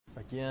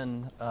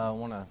Again, I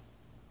want to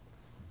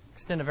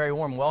extend a very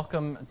warm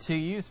welcome to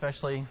you,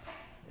 especially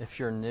if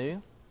you're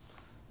new.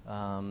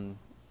 Like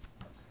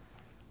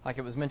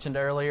it was mentioned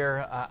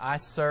earlier, I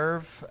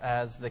serve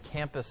as the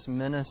campus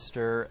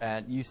minister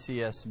at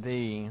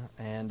UCSB,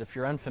 and if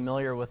you're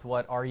unfamiliar with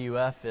what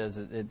RUF is,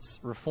 it's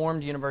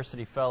Reformed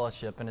University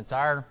Fellowship, and it's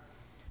our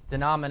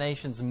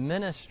denomination's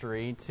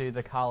ministry to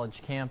the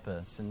college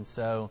campus. And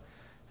so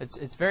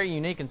it's very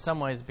unique in some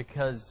ways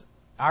because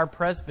our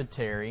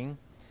presbytery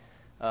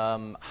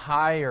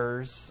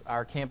hires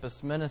our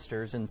campus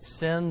ministers and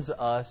sends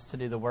us to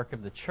do the work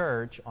of the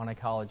church on a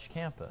college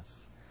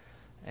campus.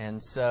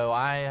 And so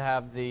I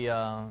have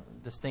the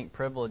distinct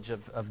privilege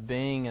of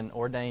being an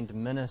ordained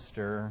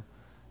minister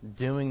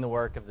doing the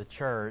work of the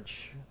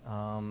church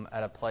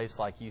at a place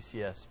like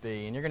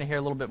UCSB. And you're going to hear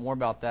a little bit more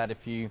about that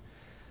if you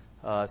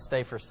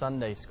stay for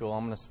Sunday school.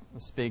 I'm going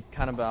to speak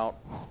kind of about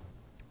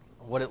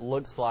what it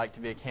looks like to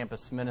be a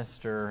campus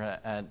minister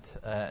at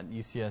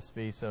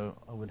UCSB, so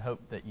I would hope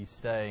that you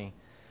stay.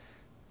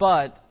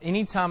 But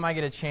anytime I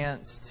get a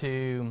chance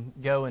to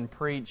go and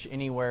preach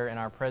anywhere in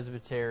our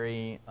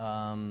presbytery,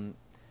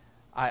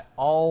 I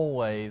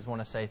always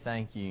want to say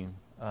thank you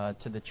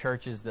to the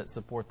churches that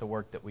support the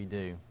work that we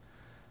do.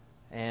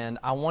 And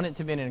I want it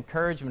to be an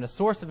encouragement, a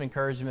source of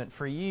encouragement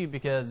for you,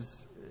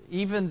 because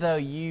even though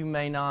you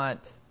may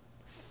not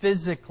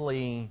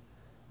physically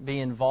be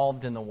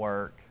involved in the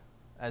work,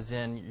 as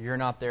in you're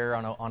not there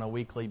on a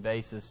weekly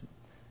basis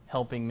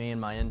helping me and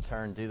my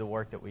intern do the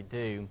work that we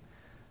do,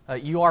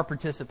 you are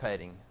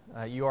participating.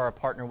 You are a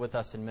partner with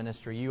us in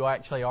ministry. You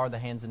actually are the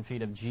hands and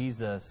feet of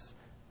Jesus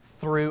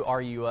through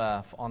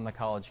RUF on the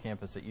college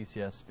campus at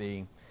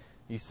UCSB.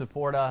 You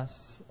support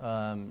us,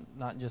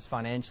 not just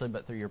financially,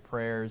 but through your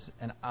prayers.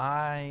 And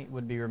I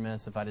would be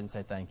remiss if I didn't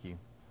say thank you.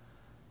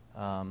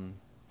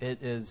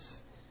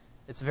 It's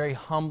very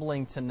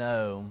humbling to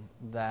know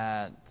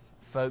that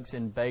folks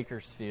in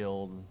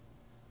Bakersfield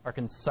are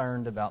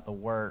concerned about the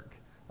work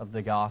of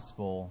the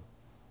gospel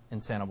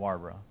in Santa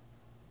Barbara.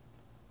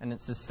 And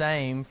it's the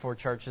same for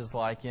churches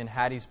like in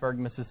Hattiesburg,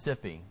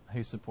 Mississippi,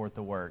 who support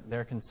the work.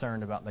 They're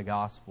concerned about the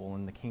gospel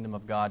and the kingdom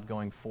of God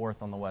going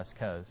forth on the West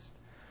Coast.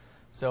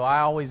 So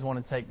I always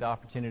want to take the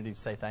opportunity to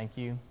say thank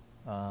you.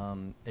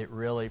 It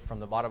really, from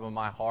the bottom of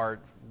my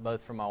heart,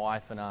 both from my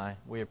wife and I,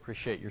 we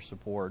appreciate your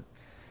support.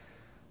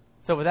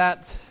 So with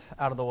that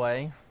out of the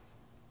way,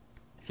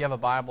 if you have a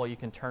Bible, you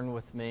can turn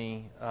with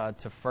me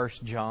to 1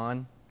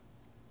 John.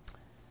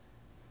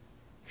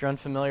 If you're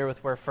unfamiliar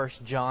with where 1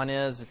 John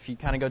is, if you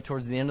kind of go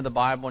towards the end of the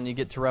Bible and you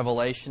get to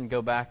Revelation,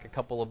 go back a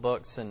couple of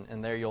books,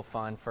 and there you'll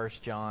find 1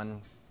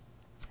 John.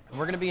 We're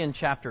going to be in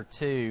chapter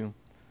 2.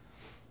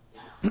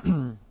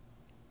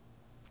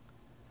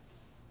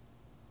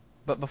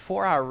 But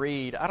before I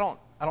read, I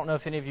don't know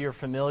if any of you are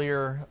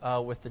familiar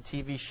with the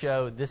TV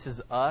show This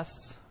Is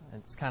Us.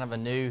 It's kind of a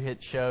new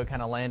hit show,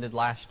 kind of landed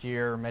last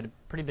year, made a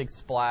pretty big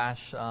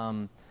splash.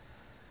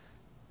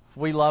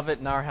 We love it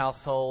in our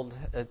household.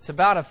 It's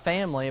about a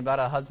family, about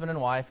a husband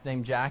and wife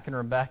named Jack and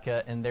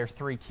Rebecca and their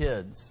 3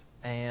 kids.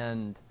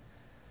 And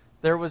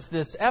there was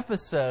this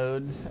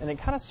episode, and it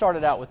kind of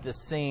started out with this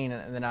scene,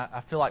 and then I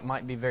feel like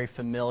might be very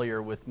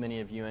familiar with many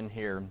of you in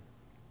here.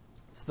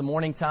 It's the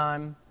morning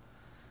time.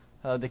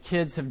 The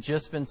kids have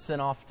just been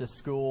sent off to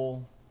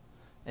school.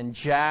 And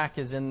Jack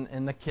is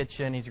in the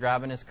kitchen. He's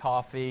grabbing his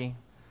coffee.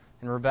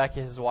 And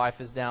Rebecca, his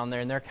wife, is down there.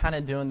 And they're kind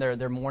of doing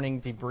their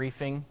morning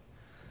debriefing.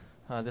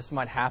 This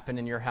might happen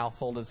in your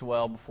household as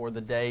well before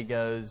the day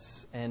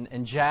goes.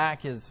 And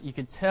Jack is, you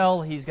could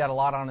tell he's got a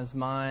lot on his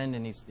mind.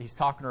 And he's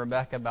talking to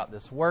Rebecca about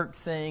this work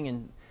thing.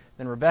 And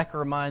then Rebecca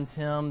reminds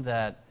him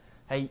that,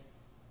 hey,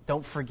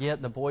 don't forget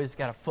the boys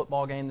got a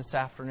football game this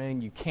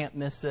afternoon. You can't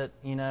miss it,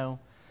 you know.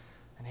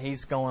 And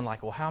he's going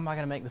like, well, how am I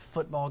going to make the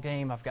football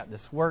game? I've got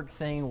this work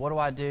thing. What do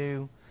I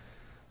do?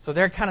 So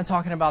they're kind of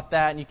talking about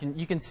that, and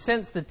you can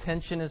sense the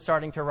tension is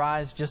starting to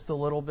rise just a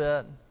little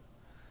bit.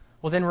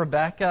 Well, then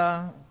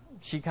Rebecca,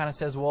 she kind of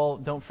says, well,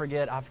 don't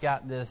forget, I've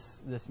got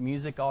this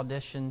music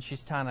audition.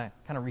 She's trying to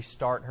kind of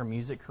restart her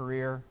music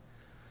career,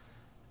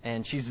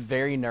 and she's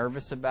very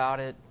nervous about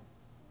it.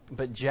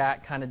 But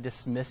Jack kind of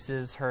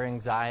dismisses her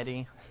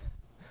anxiety,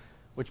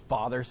 which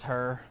bothers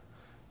her,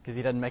 because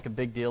he doesn't make a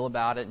big deal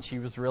about it, and she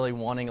was really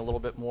wanting a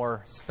little bit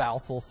more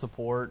spousal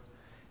support.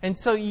 And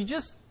so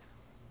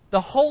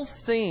the whole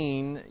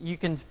scene, you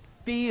can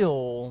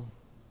feel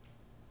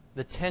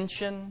the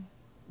tension,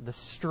 the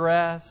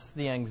stress,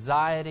 the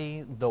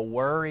anxiety, the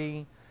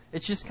worry.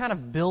 It's just kind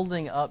of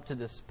building up to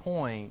this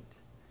point.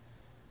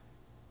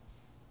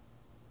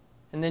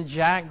 And then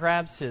Jack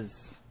grabs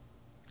his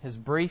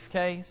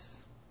briefcase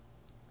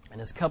and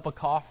his cup of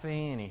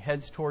coffee, and he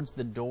heads towards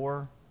the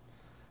door.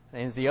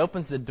 And as he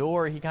opens the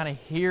door, he kind of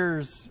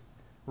hears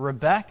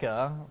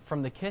Rebecca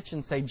from the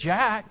kitchen say,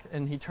 Jack,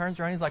 and he turns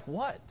around and he's like,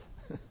 what?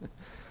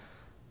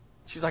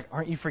 She's like,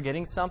 aren't you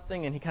forgetting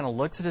something? And he kind of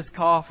looks at his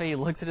coffee,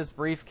 looks at his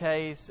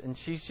briefcase, and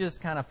she's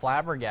just kind of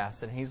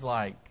flabbergasted. And he's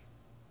like,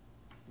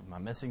 am I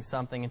missing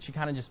something? And she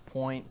kind of just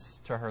points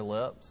to her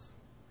lips.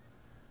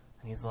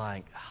 And he's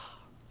like,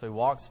 so he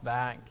walks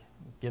back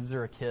gives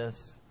her a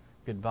kiss,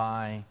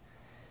 goodbye.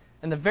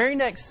 And the very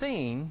next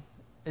scene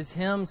is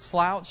him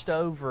slouched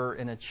over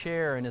in a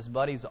chair in his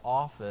buddy's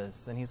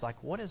office, and he's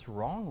like, "What is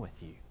wrong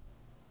with you?"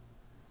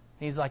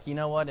 He's like, "You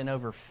know what? In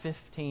over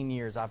 15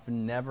 years, I've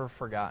never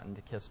forgotten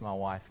to kiss my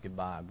wife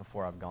goodbye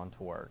before I've gone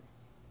to work.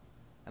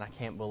 And I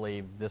can't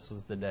believe this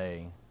was the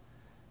day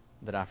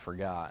that I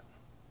forgot."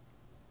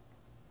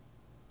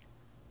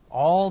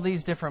 All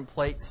these different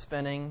plates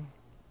spinning.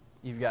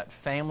 You've got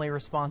family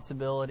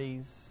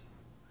responsibilities.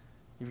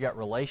 You've got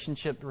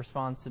relationship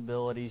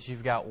responsibilities.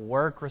 You've got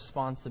work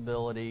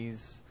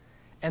responsibilities.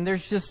 And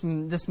there's just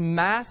this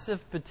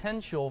massive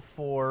potential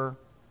for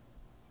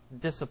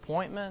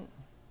disappointment,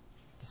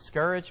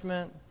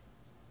 discouragement.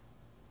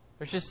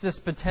 There's just this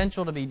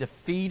potential to be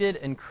defeated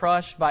and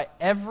crushed by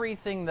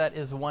everything that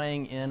is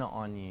weighing in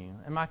on you.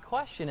 And my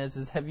question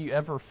is have you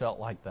ever felt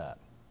like that?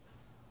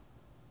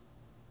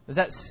 Is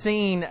that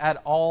scene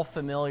at all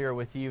familiar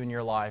with you in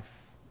your life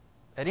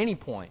at any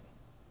point?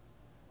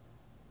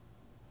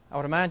 I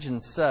would imagine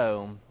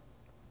so.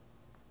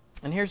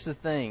 And here's the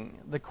thing.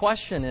 The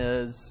question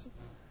is,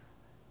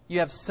 you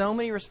have so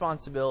many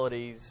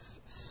responsibilities,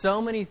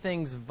 so many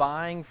things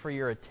vying for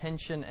your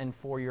attention and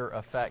for your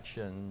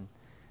affection.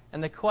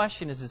 And the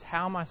question is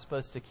how am I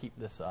supposed to keep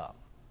this up?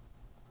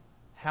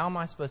 How am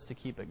I supposed to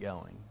keep it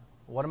going?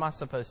 What am I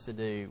supposed to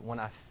do when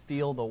I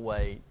feel the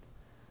weight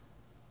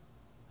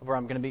of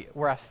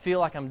where I feel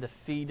like I'm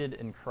defeated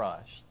and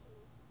crushed?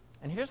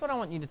 And here's what I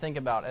want you to think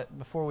about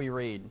before we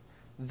read.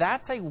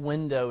 That's a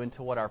window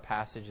into what our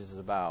passage is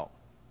about.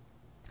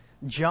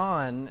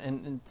 John,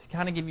 and to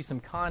kind of give you some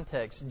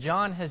context,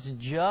 John has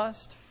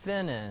just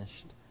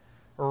finished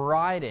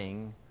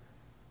writing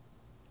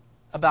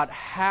about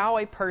how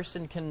a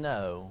person can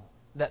know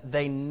that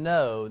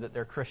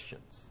they're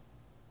Christians.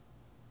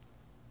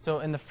 So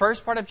in the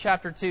first part of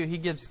chapter 2, he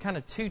gives kind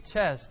of two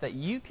tests that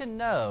you can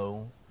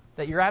know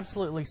that you're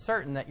absolutely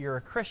certain that you're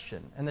a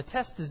Christian. And the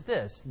test is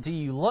this: do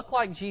you look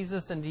like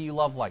Jesus and do you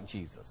love like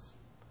Jesus?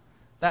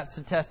 That's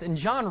the test. And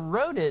John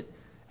wrote it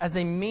as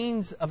a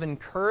means of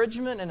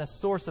encouragement and a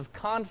source of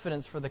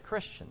confidence for the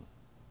Christian.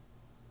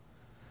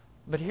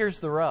 But here's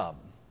the rub.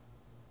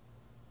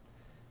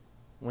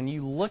 When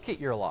you look at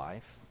your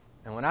life,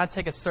 and when I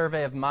take a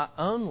survey of my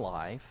own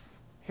life,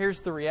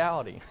 here's the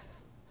reality.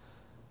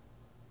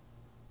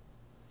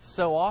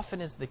 So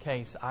often is the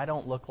case, I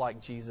don't look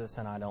like Jesus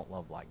and I don't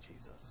love like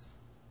Jesus.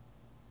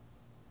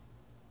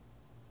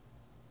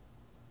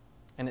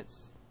 And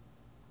it's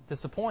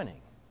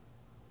disappointing.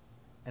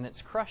 And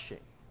it's crushing.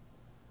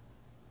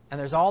 And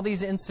there's all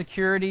these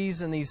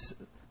insecurities and these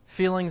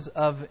feelings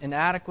of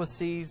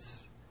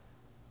inadequacies.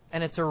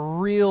 And it's a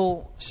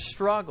real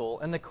struggle.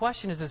 And the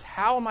question is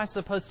how am I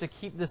supposed to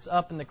keep this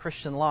up in the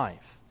Christian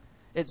life?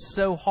 It's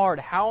so hard.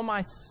 How am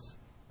I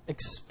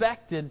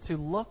expected to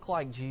look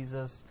like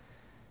Jesus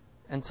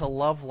and to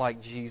love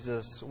like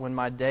Jesus when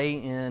my day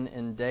in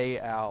and day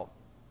out,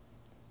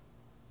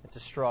 it's a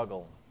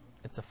struggle.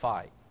 It's a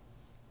fight.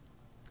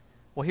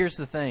 Well, here's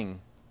the thing.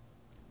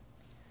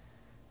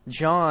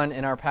 John,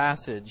 in our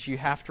passage, you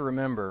have to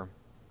remember,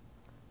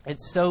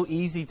 it's so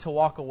easy to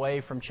walk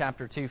away from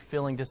chapter 2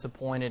 feeling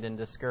disappointed and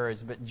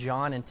discouraged, but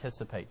John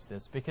anticipates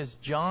this because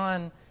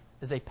John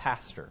is a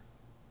pastor.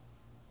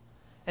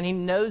 And he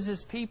knows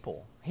his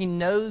people. He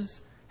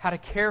knows how to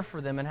care for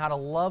them and how to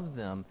love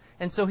them.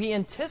 And so he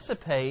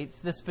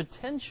anticipates this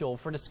potential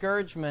for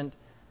discouragement,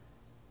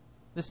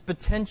 this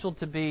potential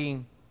to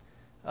be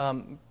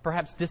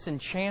perhaps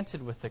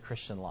disenchanted with the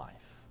Christian life.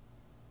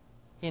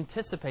 He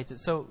anticipates it.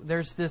 So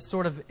there's this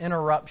sort of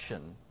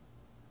interruption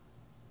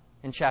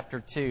in chapter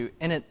 2.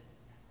 And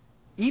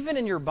even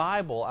in your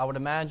Bible, I would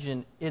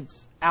imagine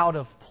it's out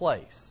of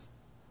place.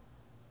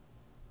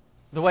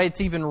 The way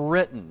it's even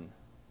written.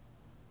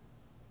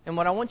 And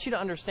what I want you to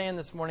understand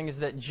this morning is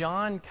that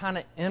John kind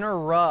of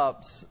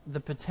interrupts the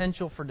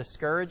potential for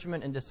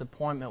discouragement and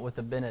disappointment with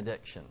a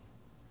benediction.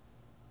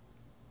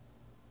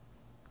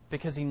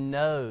 Because he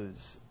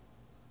knows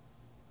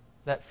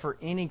that for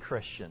any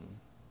Christian,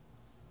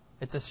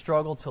 it's a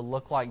struggle to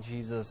look like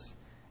Jesus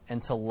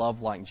and to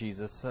love like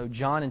Jesus. So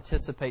John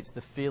anticipates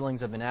the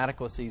feelings of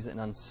inadequacies and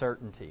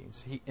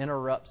uncertainties. He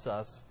interrupts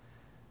us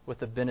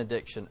with a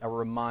benediction, a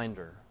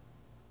reminder.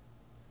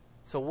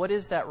 So what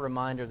is that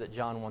reminder that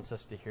John wants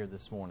us to hear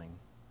this morning?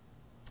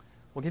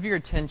 Well, give your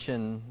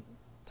attention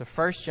to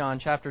 1 John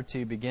chapter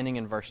 2, beginning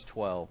in verse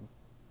 12.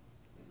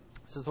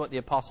 This is what the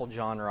Apostle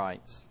John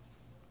writes.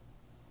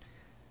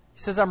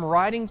 He says, "I'm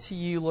writing to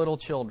you, little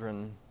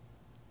children,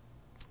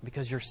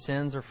 because your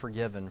sins are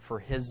forgiven for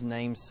His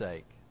name's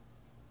sake.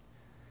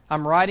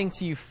 I'm writing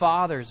to you,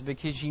 fathers,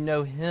 because you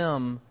know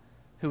Him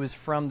who is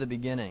from the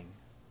beginning.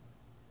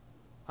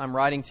 I'm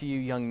writing to you,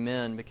 young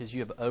men, because you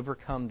have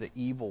overcome the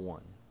evil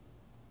one.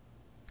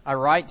 I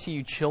write to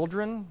you,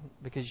 children,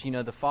 because you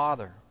know the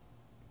Father.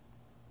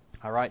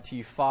 I write to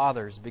you,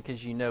 fathers,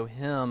 because you know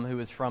Him who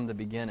is from the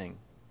beginning.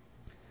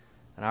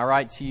 And I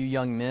write to you,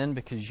 young men,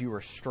 because you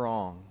are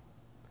strong,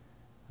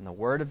 and the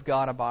Word of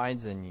God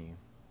abides in you,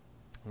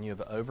 and you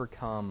have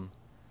overcome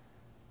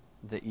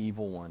the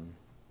evil one."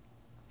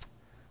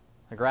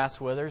 The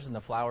grass withers and the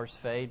flowers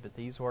fade, but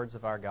these words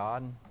of our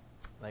God,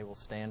 they will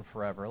stand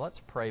forever. Let's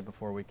pray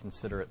before we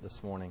consider it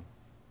this morning.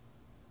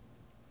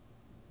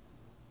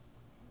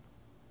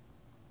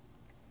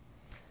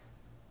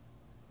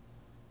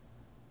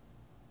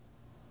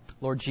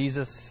 Lord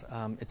Jesus,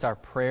 it's our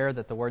prayer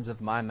that the words of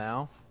my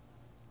mouth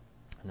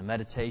and the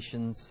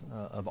meditations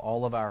of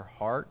all of our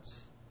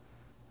hearts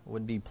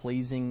would be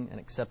pleasing and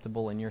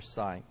acceptable in your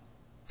sight,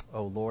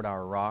 O Lord,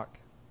 our rock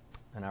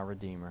and our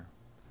Redeemer.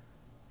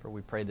 For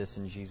we pray this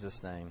in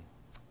Jesus' name.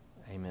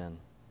 Amen.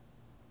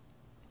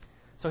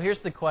 So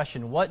here's the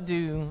question. What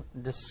do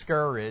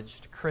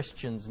discouraged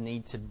Christians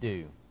need to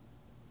do?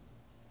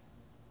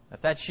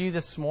 If that's you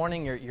this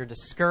morning, you're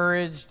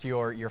discouraged,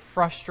 you're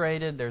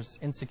frustrated, there's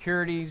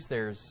insecurities,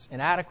 there's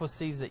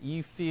inadequacies that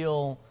you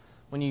feel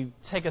when you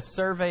take a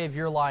survey of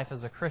your life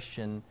as a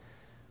Christian,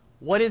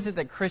 what is it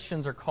that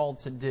Christians are called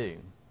to do?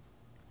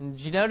 And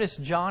did you notice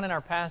John in our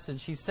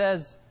passage,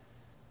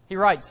 he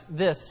writes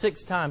this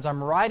 6 times,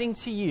 I'm writing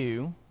to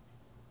you,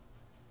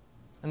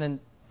 and then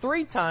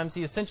 3 times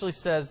he essentially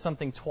says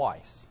something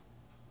twice.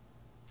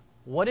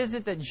 What is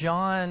it that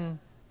John,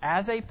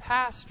 as a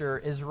pastor,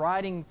 is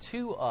writing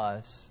to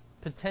us,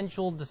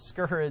 potential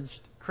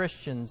discouraged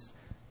Christians,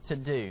 to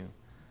do?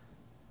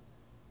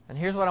 And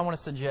here's what I want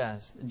to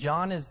suggest.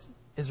 John is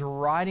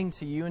writing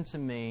to you and to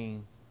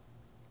me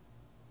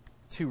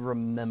to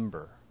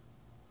remember.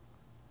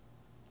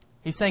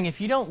 He's saying if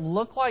you don't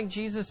look like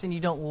Jesus and you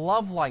don't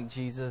love like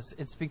Jesus,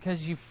 it's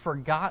because you've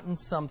forgotten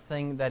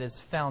something that is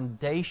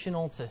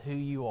foundational to who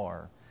you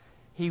are.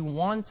 He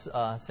wants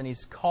us, and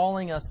He's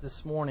calling us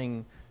this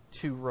morning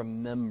to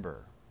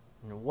remember.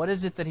 What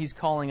is it that He's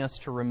calling us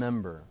to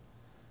remember?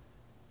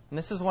 And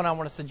this is what I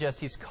want to suggest.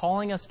 He's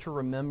calling us to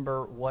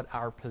remember what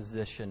our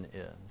position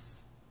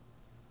is.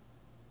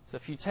 So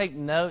if you take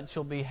notes,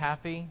 you'll be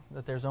happy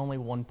that there's only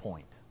one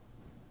point.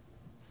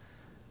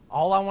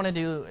 All I want to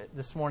do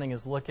this morning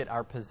is look at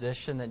our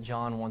position that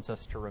John wants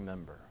us to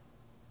remember.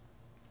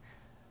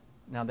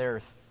 Now, there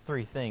are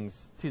 3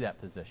 things to that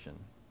position.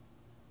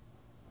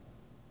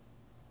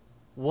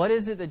 What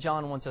is it that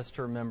John wants us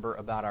to remember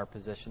about our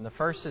position? The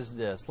first is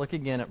this. Look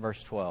again at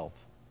verse 12.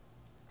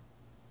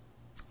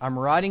 I'm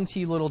writing to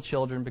you, little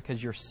children,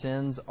 because your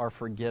sins are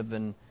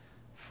forgiven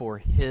for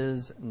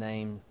His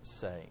name's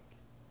sake.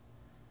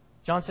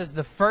 John says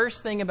the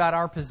first thing about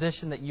our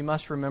position that you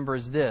must remember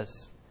is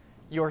this.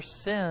 Your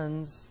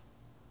sins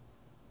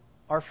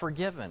are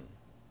forgiven.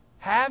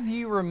 Have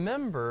you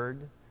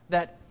remembered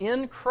that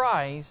in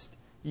Christ,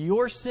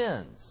 your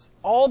sins,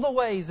 all the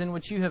ways in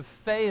which you have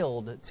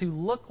failed to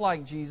look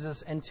like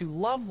Jesus and to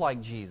love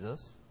like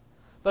Jesus,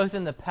 both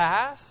in the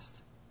past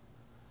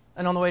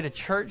and on the way to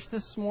church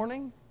this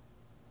morning,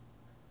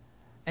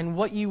 and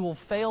what you will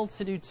fail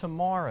to do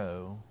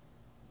tomorrow,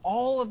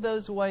 all of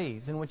those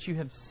ways in which you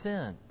have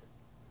sinned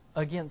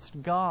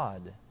against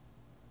God,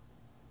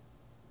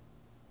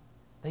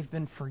 they've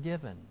been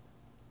forgiven.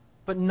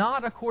 But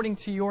not according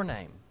to your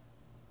name.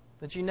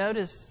 Did you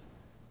notice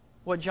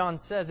what John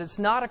says? It's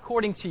not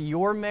according to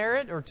your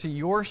merit or to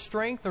your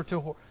strength or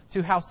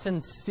to how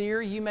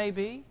sincere you may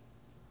be,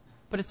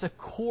 but it's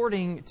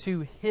according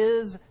to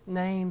His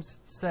name's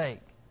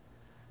sake.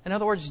 In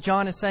other words,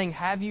 John is saying,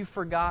 have you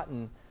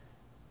forgotten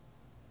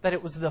that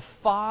it was the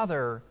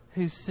Father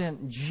who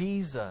sent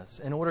Jesus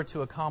in order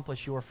to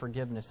accomplish your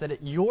forgiveness?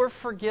 That your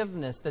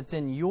forgiveness that's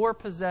in your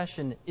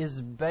possession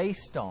is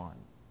based on,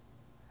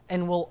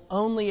 and will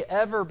only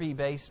ever be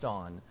based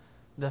on,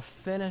 the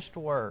finished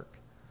work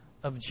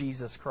of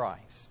Jesus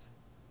Christ.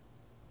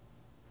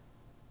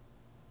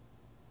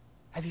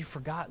 Have you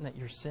forgotten that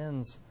your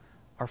sins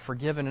are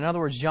forgiven? In other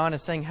words, John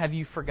is saying, have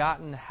you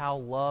forgotten how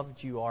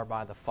loved you are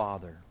by the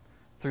Father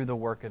through the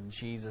work of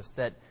Jesus?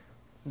 That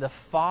the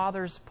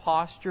Father's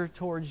posture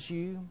towards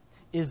you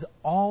is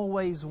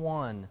always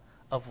one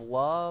of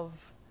love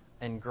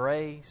and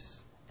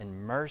grace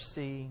and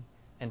mercy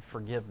and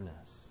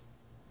forgiveness.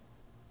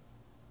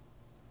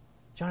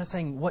 John is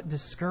saying what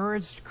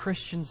discouraged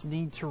Christians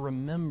need to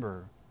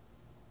remember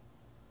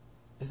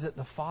is that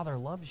the Father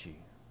loves you.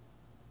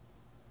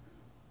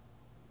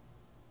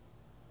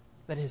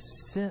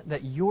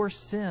 That your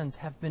sins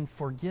have been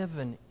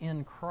forgiven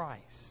in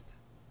Christ.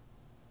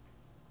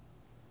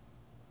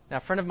 Now, a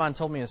friend of mine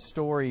told me a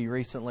story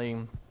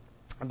recently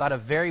about a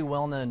very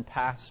well-known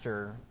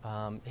pastor.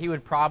 He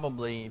would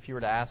probably, if you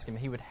were to ask him,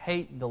 he would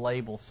hate the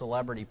label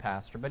celebrity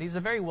pastor, but he's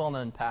a very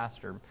well-known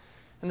pastor.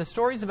 And the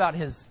story's about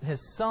his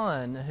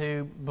son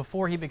who,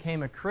 before he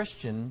became a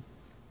Christian,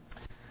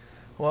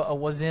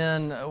 was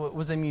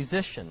a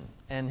musician.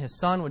 And his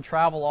son would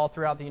travel all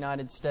throughout the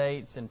United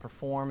States and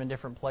perform in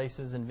different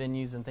places and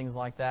venues and things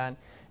like that.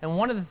 And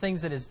one of the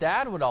things that his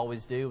dad would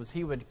always do was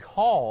he would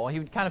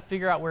kind of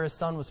figure out where his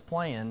son was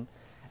playing.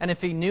 And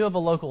if he knew of a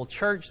local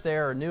church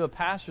there or knew a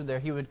pastor there,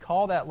 he would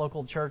call that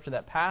local church or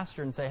that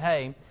pastor and say,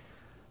 hey,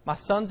 my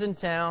son's in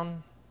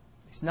town.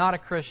 He's not a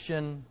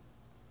Christian.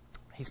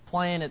 He's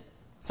playing at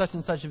such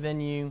and such a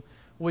venue.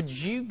 Would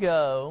you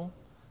go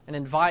and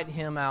invite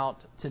him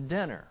out to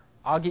dinner?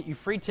 I'll get you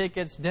free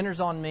tickets,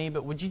 dinner's on me,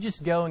 but would you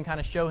just go and kind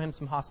of show him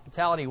some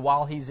hospitality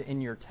while he's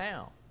in your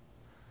town?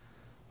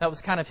 That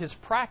was kind of his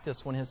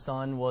practice when his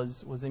son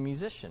was a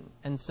musician.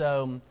 And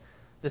so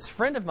this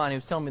friend of mine who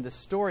was telling me this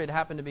story, it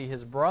happened to be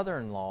his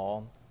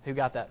brother-in-law who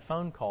got that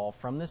phone call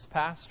from this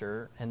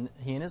pastor, and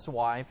he and his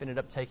wife ended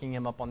up taking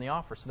him up on the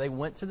offer. So they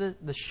went to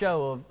the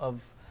show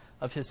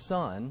of his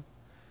son,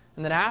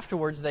 and then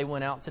afterwards they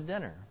went out to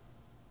dinner.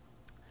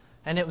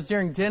 And it was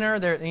during dinner,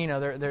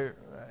 they're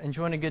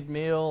enjoying a good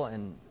meal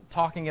and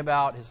talking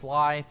about his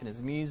life and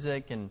his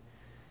music. And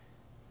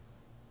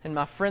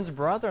my friend's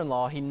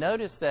brother-in-law, he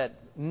noticed that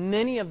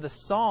many of the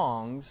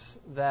songs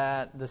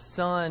that the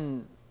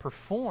son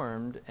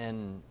performed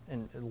and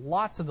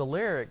lots of the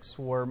lyrics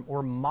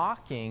were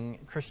mocking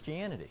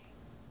Christianity,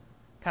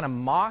 kind of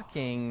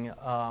mocking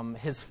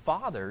his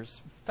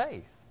father's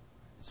faith,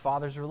 his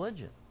father's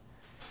religion.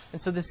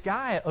 And so this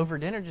guy over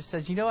dinner just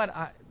says, you know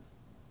what,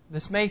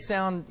 this may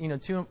sound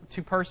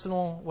too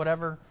personal,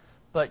 whatever,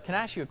 but can I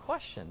ask you a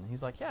question?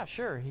 He's like, yeah,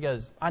 sure. He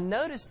goes, I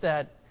noticed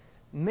that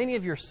many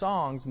of your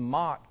songs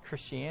mock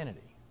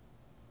Christianity.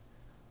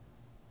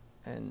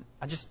 And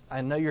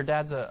I know your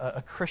dad's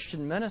a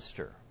Christian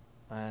minister.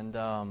 And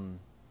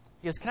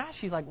he goes, can I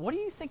ask you, what do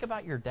you think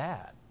about your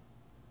dad?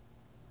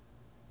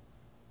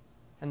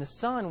 And the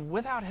son,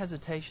 without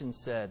hesitation,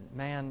 said,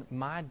 man,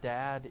 my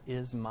dad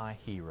is my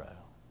hero.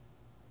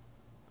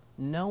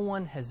 No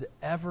one has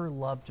ever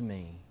loved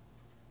me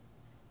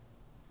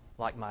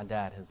like my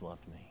dad has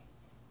loved me.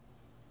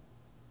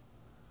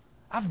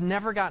 I've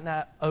never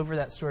gotten over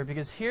that story,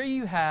 because here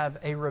you have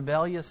a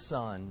rebellious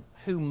son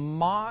who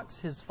mocks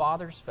his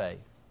father's faith,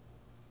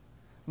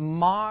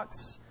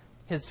 mocks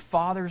his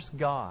father's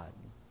God,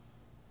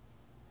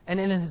 and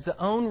in his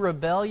own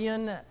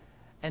rebellion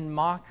and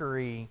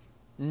mockery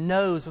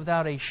knows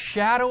without a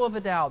shadow of a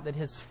doubt that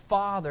his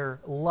father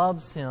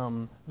loves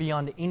him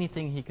beyond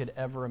anything he could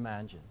ever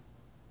imagine.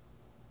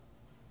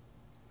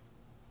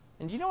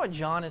 And do you know what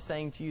John is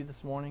saying to you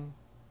this morning?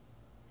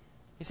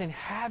 He's saying,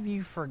 have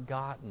you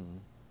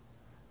forgotten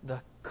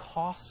the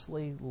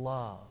costly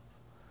love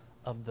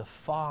of the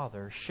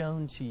Father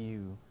shown to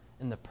you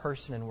in the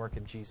person and work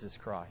of Jesus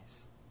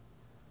Christ?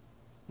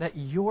 That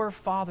your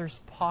Father's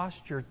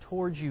posture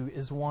towards you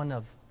is one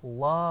of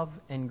love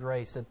and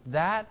grace.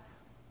 That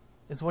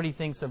is what He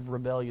thinks of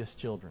rebellious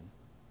children,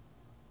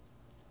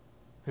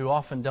 who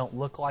often don't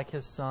look like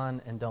His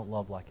Son and don't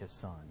love like His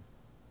Son.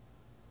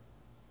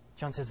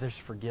 John says there's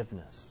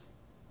forgiveness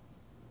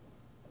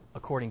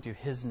according to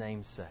His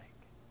name's sake.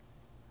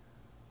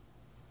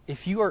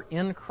 If you are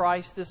in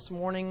Christ this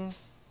morning,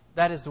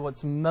 that is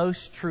what's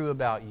most true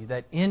about you,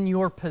 that in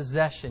your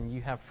possession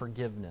you have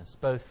forgiveness,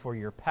 both for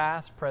your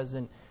past,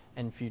 present,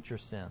 and future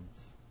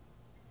sins.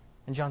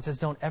 And John says,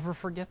 don't ever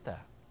forget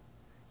that.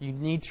 You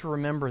need to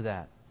remember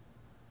that.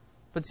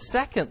 But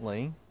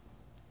secondly,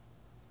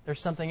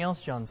 there's something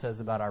else John says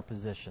about our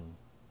position.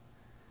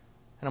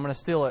 And I'm going to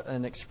steal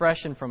an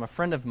expression from a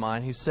friend of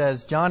mine who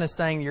says, John is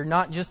saying you're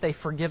not just a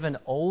forgiven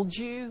old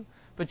you,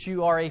 but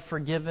you are a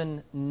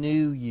forgiven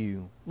new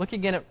you. Look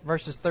again at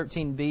verses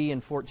 13b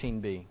and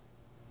 14b. He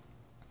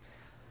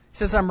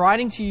says, I'm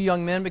writing to you,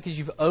 young men, because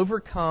you've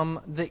overcome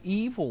the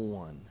evil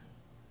one.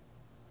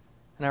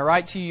 And I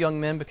write to you, young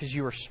men, because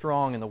you are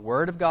strong, and the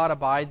word of God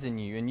abides in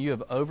you, and you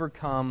have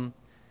overcome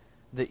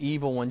the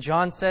evil one.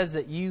 John says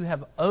that you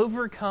have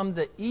overcome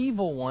the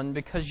evil one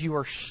because you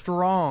are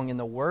strong and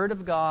the Word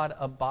of God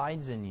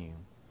abides in you.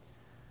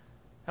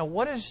 Now,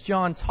 what is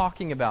John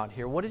talking about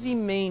here? What does he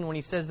mean when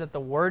he says that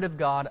the Word of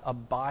God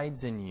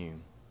abides in you?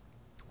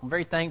 I'm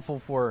very thankful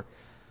for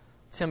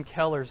Tim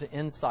Keller's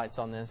insights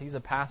on this. He's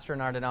a pastor in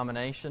our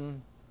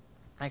denomination,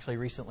 actually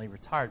recently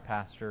retired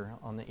pastor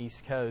on the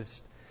East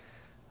Coast.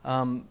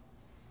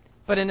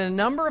 But in a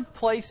number of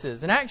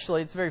places, and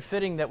actually it's very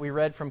fitting that we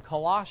read from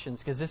Colossians,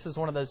 because this is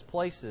one of those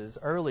places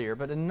earlier,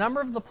 but in a number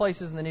of the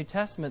places in the New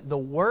Testament, the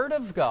Word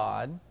of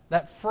God,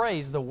 that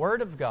phrase, the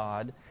Word of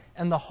God,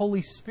 and the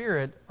Holy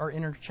Spirit are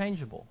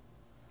interchangeable.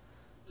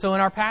 So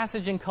in our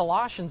passage in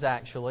Colossians,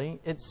 actually,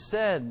 it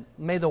said,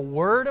 may the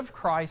Word of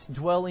Christ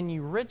dwell in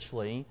you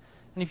richly.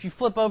 And if you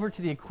flip over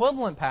to the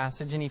equivalent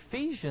passage in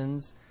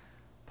Ephesians,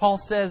 Paul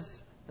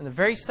says, in the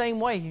very same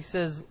way, he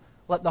says,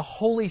 let the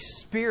Holy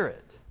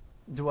Spirit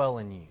dwell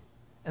in you.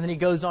 And then he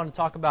goes on to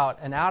talk about,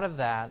 and out of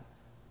that,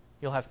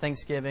 you'll have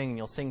thanksgiving, and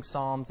you'll sing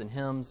psalms and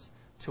hymns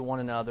to one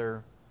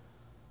another.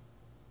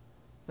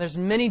 There's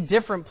many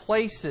different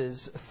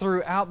places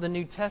throughout the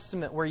New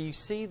Testament where you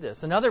see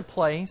this. Another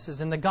place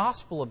is in the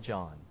Gospel of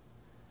John,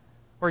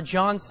 where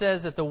John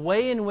says that the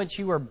way in which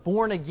you are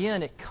born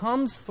again, it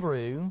comes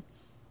through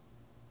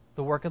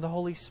the work of the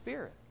Holy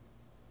Spirit.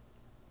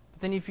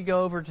 But then if you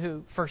go over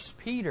to 1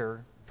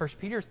 Peter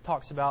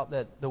talks about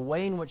that the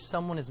way in which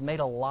someone is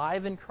made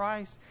alive in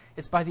Christ,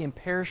 it's by the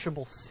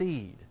imperishable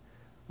seed,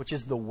 which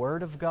is the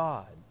Word of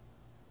God.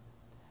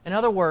 In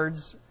other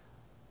words,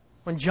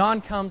 when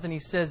John comes and he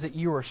says that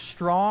you are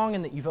strong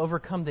and that you've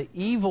overcome the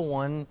evil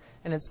one,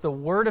 and it's the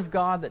Word of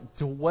God that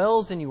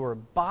dwells in you or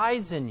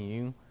abides in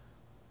you,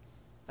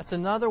 That's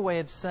another way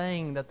of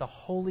saying that the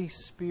Holy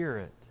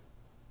Spirit,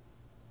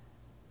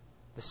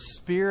 the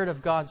Spirit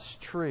of God's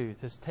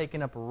truth, has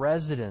taken up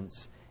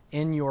residence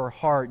in your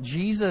heart.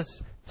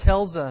 Jesus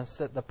tells us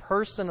that the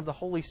person of the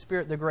Holy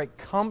Spirit, the great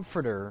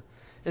Comforter,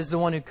 is the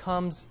one who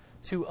comes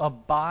to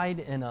abide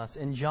in us.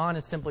 And John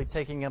is simply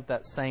taking up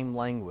that same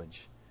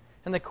language.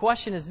 And the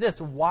question is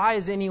this: why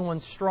is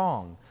anyone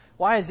strong?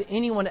 Why has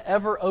anyone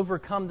ever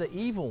overcome the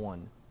evil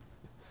one?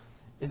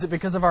 Is it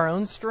because of our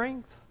own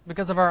strength?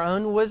 Because of our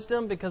own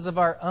wisdom? Because of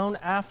our own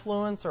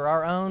affluence or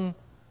our own...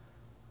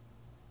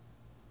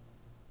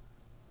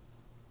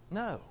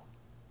 No.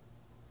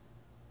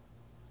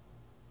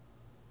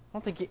 I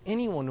don't think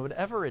anyone would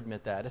ever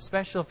admit that,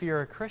 especially if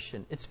you're a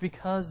Christian. It's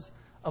because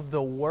of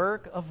the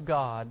work of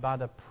God by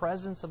the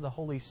presence of the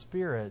Holy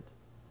Spirit.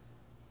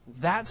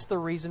 That's the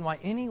reason why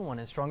anyone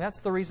is strong. That's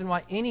the reason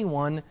why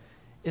anyone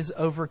is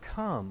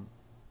overcome.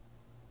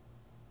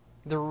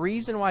 The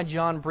reason why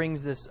John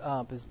brings this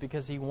up is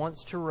because he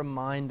wants to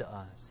remind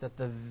us that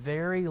the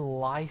very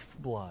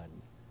lifeblood,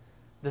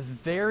 the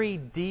very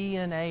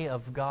DNA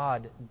of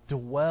God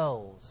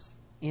dwells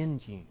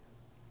in you.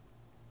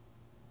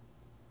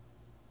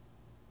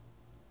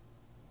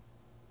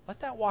 Let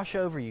that wash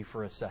over you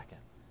for a second.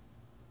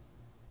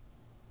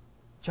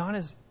 John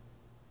is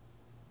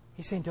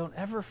he's saying, don't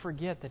ever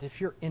forget that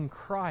if you're in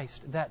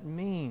Christ, that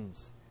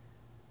means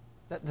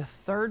that the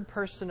third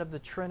person of the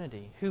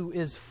Trinity, who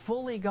is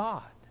fully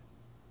God,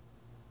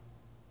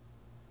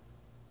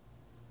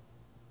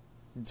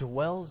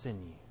 dwells in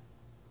you.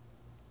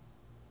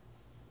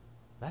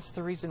 That's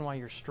the reason why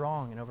you're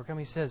strong and overcome.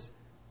 He says,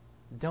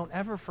 don't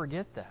ever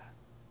forget that.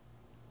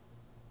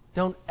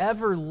 Don't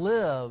ever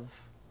live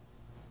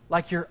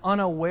like you're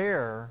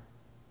unaware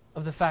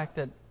of the fact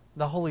that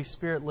the Holy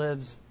Spirit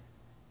lives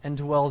and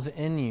dwells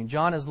in you.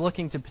 John is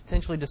looking to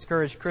potentially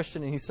discourage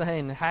Christians, and he's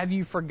saying, have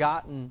you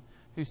forgotten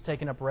who's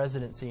taken up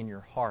residency in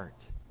your heart?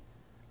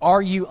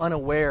 Are you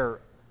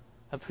unaware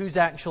of who's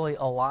actually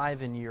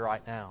alive in you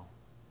right now?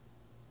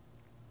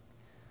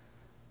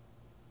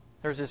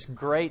 There's this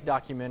great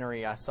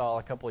documentary I saw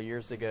a couple of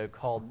years ago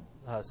called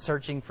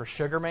Searching for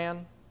Sugar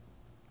Man.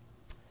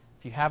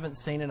 If you haven't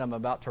seen it, I'm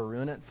about to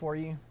ruin it for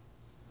you.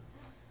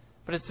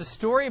 But it's a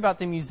story about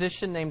the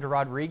musician named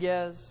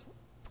Rodriguez.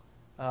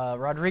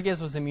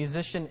 Rodriguez was a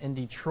musician in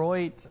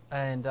Detroit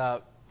and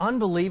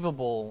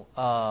unbelievable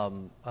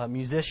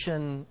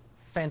musician,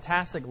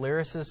 fantastic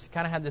lyricist. He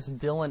kind of had this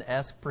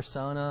Dylan-esque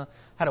persona,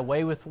 had a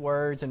way with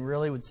words, and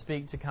really would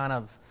speak to kind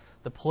of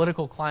the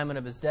political climate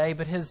of his day.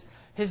 But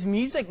his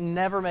music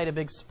never made a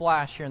big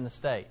splash here in the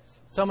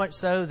States. So much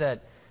so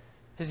that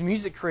his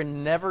music career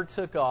never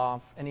took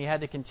off, and he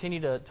had to continue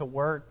to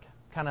work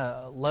kind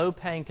of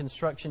low-paying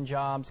construction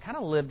jobs, kind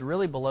of lived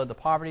really below the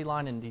poverty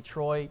line in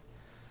Detroit,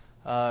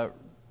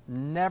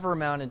 never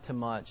amounted to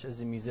much as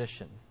a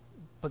musician.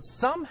 But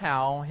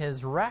somehow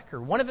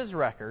one of his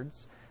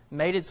records,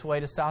 made its way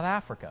to South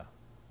Africa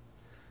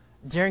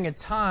during a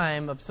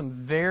time of some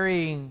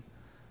very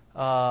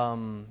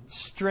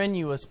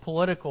strenuous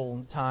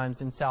political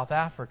times in South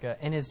Africa.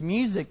 And his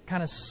music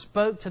kind of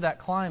spoke to that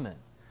climate,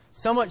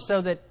 so much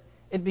so that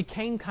it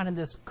became kind of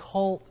this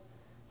cult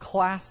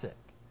classic,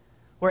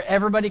 where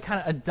everybody kind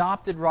of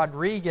adopted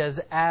Rodriguez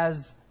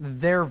as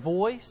their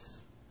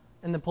voice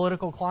in the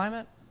political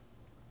climate.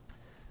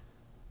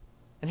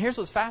 And here's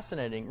what's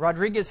fascinating.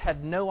 Rodriguez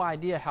had no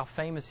idea how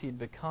famous he'd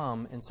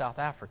become in South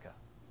Africa.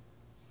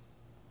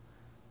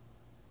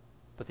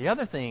 But the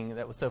other thing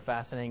that was so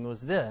fascinating was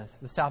this.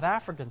 The South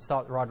Africans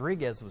thought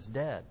Rodriguez was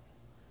dead.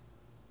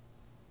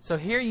 So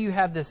here you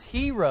have this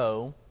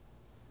hero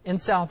in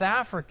South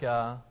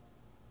Africa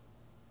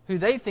who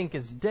they think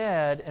is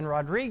dead, and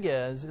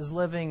Rodriguez is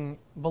living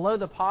below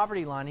the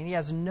poverty line, and he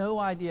has no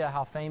idea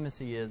how famous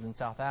he is in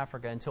South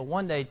Africa until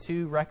one day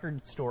 2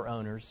 record store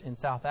owners in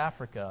South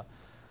Africa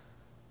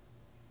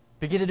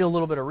begin to do a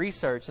little bit of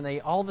research, and they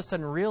all of a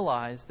sudden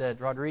realize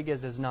that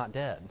Rodriguez is not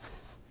dead.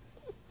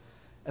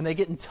 And they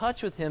get in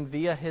touch with him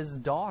via his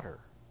daughter.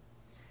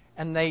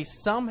 And they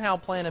somehow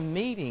plan a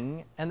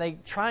meeting, and they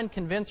try and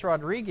convince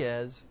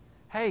Rodriguez,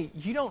 hey,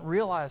 you don't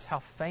realize how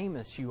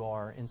famous you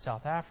are in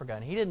South Africa.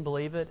 And he didn't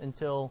believe it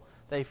until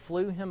they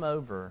flew him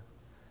over,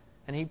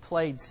 and he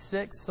played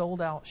 6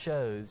 sold-out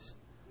shows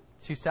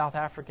to South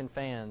African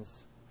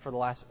fans for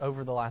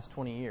over the last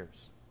 20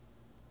 years.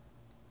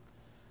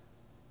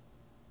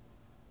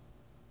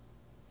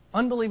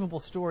 Unbelievable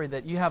story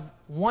that you have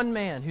one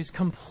man who's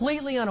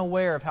completely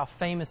unaware of how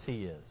famous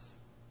he is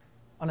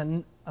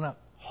on a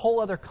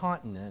whole other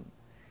continent,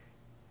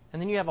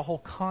 and then you have a whole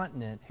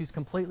continent who's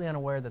completely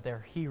unaware that their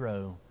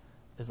hero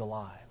is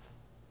alive.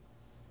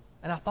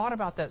 And I thought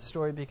about that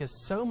story because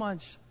so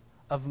much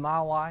of my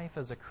life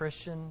as a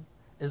Christian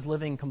is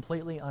living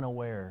completely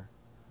unaware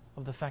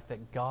of the fact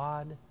that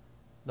God,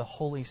 the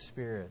Holy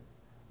Spirit,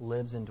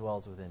 lives and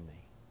dwells within me.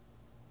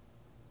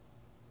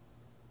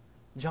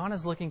 John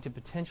is looking to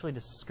potentially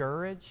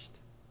discouraged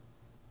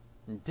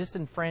and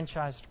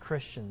disenfranchised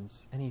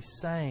Christians, and he's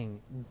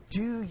saying,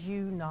 do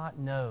you not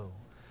know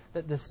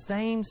that the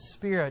same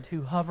Spirit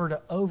who hovered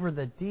over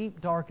the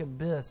deep, dark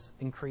abyss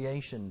in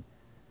creation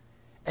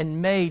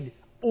and made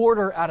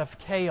order out of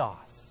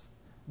chaos,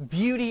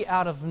 beauty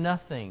out of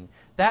nothing,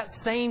 that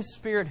same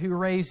Spirit who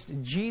raised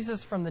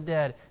Jesus from the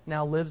dead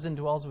now lives and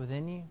dwells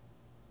within you?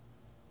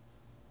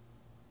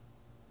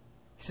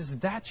 He says,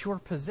 that's your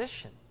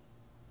position.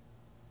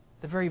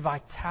 The very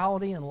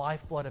vitality and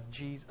lifeblood of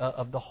Jesus,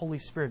 of the Holy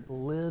Spirit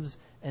lives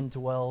and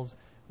dwells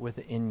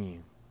within you.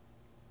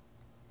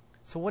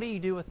 So what do you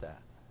do with that?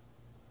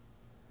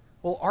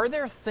 Well, are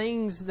there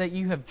things that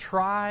you have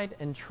tried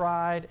and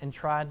tried and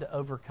tried to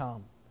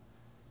overcome?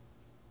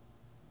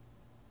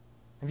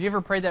 Have you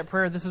ever prayed that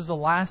prayer, this is the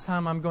last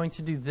time I'm going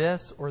to do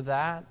this or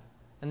that?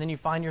 And then you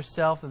find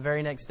yourself the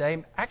very next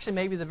day, actually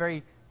maybe the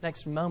very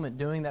next moment,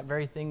 doing that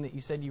very thing that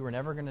you said you were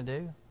never going to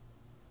do?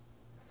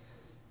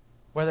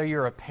 Whether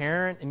you're a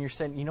parent and you're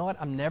saying, you know what,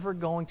 I'm never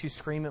going to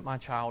scream at my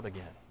child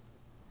again.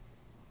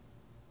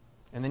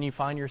 And then you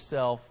find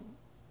yourself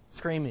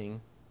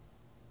screaming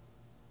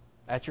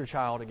at your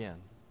child again.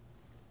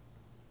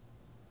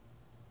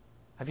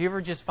 Have you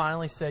ever just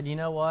finally said, you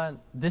know what,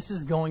 this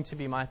is going to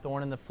be my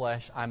thorn in the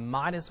flesh. I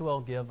might as well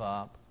give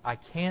up. I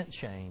can't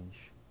change.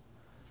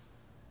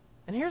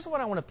 And here's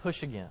what I want to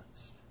push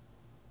against.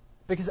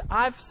 Because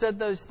I've said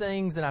those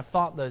things and I've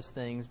thought those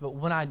things, but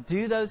when I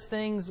do those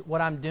things, what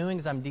I'm doing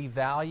is I'm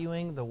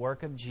devaluing the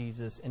work of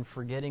Jesus and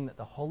forgetting that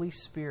the Holy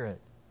Spirit,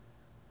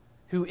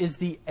 who is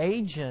the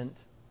agent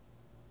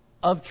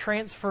of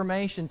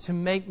transformation to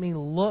make me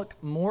look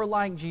more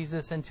like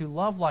Jesus and to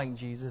love like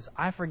Jesus,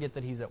 I forget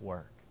that He's at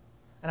work.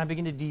 And I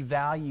begin to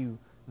devalue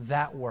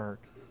that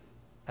work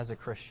as a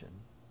Christian.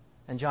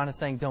 And John is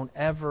saying, don't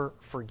ever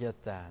forget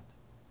that.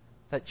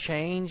 That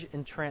change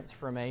and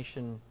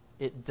transformation,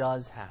 it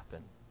does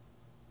happen.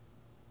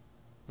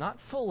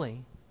 Not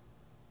fully,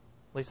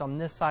 at least on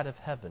this side of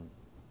heaven,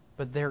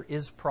 but there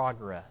is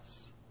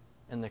progress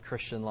in the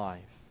Christian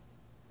life.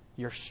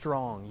 You're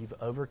strong. You've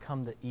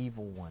overcome the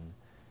evil one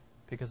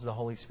because the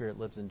Holy Spirit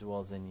lives and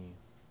dwells in you.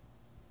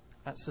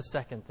 That's the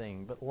second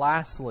thing. But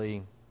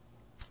lastly,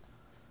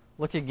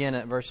 look again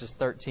at verses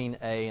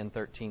 13a and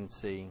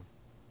 13c.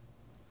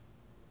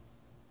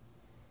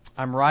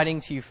 I'm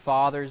writing to you,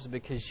 fathers,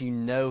 because you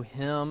know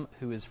Him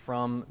who is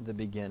from the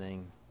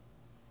beginning.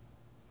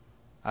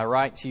 I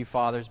write to you,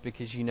 fathers,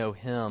 because you know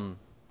Him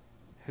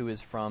who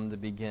is from the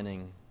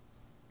beginning.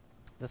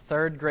 The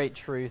third great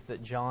truth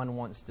that John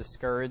wants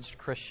discouraged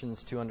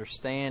Christians to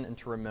understand and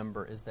to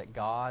remember is that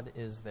God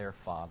is their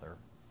Father.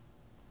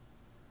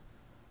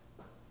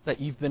 That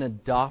you've been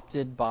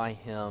adopted by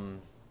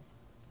Him.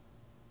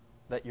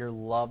 That you're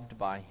loved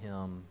by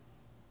Him.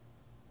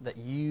 That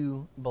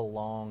you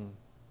belong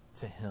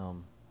to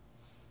Him.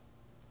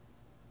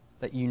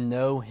 That you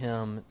know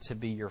Him to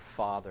be your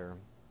Father.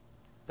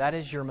 That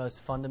is your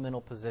most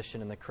fundamental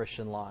position in the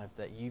Christian life.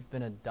 That you've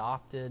been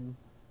adopted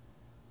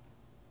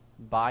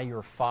by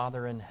your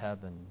Father in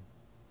heaven. And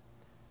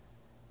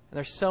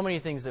there's so many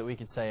things that we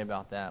could say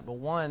about that. But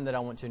one that I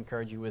want to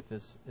encourage you with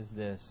is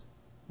this.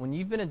 When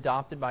you've been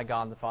adopted by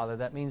God the Father,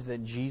 that means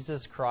that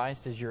Jesus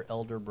Christ is your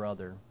elder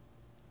brother.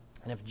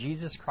 And if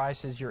Jesus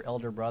Christ is your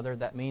elder brother,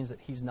 that means that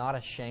He's not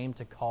ashamed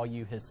to call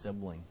you His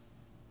sibling.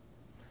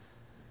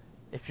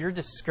 If you're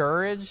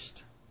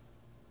discouraged,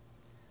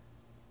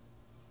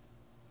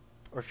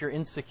 or if you're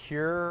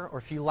insecure, or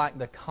if you lack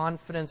the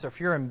confidence, or if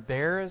you're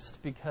embarrassed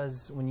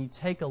because when you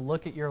take a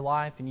look at your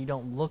life and you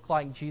don't look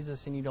like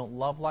Jesus and you don't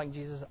love like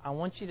Jesus, I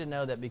want you to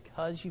know that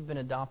because you've been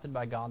adopted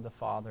by God the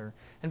Father,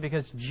 and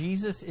because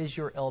Jesus is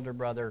your elder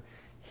brother,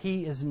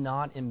 He is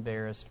not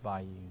embarrassed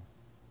by you.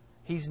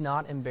 He's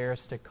not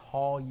embarrassed to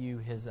call you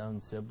His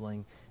own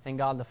sibling. And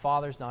God the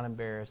Father is not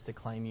embarrassed to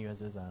claim you as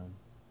His own.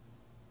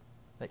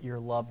 That you're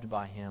loved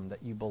by Him,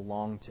 that you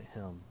belong to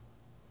Him.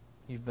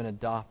 You've been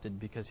adopted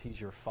because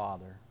He's your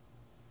Father.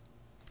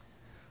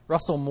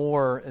 Russell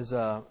Moore is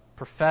a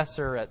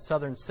professor at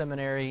Southern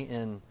Seminary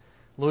in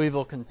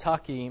Louisville,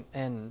 Kentucky,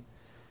 and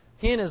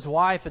he and his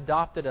wife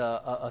adopted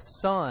a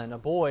son, a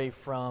boy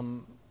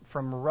from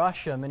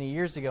Russia many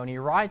years ago, and he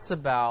writes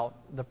about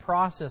the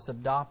process of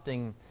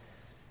adopting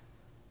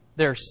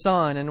their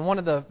son. And one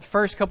of the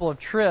first couple of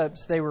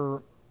trips they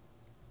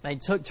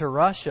took to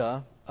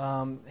Russia,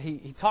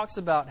 he talks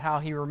about how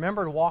he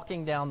remembered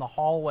walking down the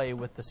hallway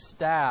with the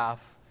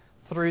staff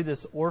through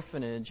this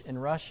orphanage in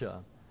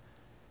Russia.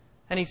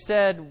 And he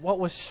said what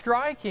was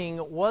striking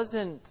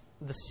wasn't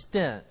the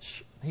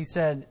stench. He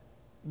said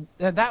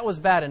that was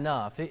bad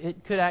enough.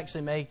 It could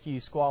actually make you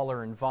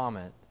squalor and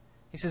vomit.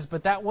 He says,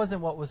 but that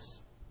wasn't what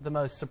was the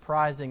most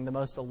surprising, the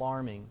most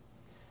alarming.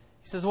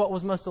 He says what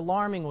was most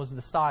alarming was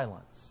the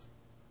silence.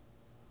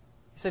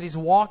 He said he's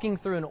walking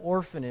through an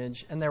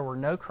orphanage and there were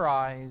no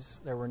cries,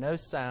 there were no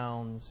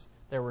sounds,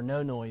 there were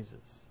no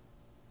noises.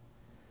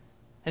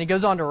 And he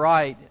goes on to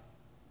write,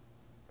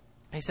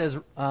 he says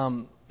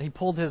he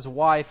pulled his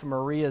wife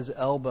Maria's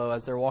elbow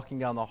as they're walking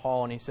down the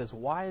hall, and he says,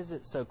 why is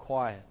it so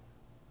quiet?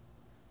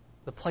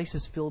 The place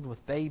is filled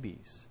with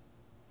babies.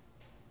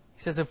 He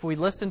He says, if we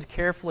listened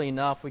carefully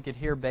enough, we could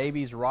hear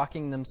babies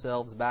rocking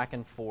themselves back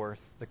and forth,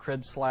 the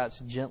crib slats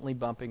gently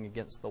bumping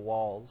against the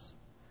walls.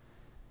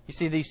 You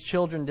see, these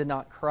children did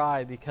not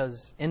cry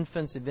because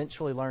infants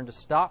eventually learn to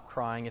stop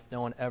crying if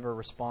no one ever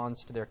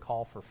responds to their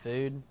call for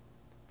food,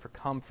 for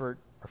comfort,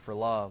 or for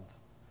love.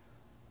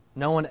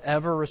 No one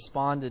ever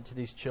responded to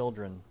these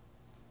children,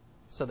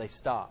 so they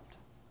stopped.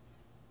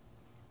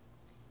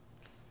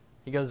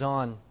 He goes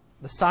on,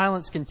 the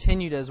silence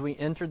continued as we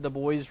entered the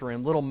boys'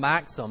 room. Little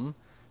Maxim,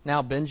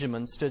 now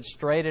Benjamin, stood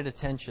straight at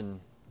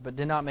attention, but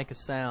did not make a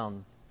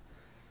sound.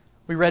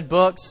 We read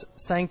books,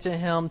 sang to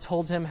him,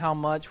 told him how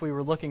much we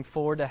were looking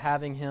forward to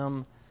having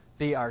him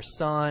be our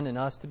son and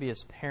us to be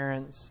his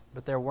parents,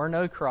 but there were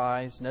no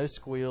cries, no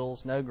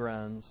squeals, no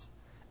groans.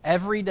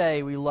 Every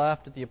day we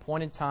left at the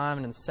appointed time,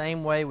 and in the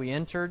same way we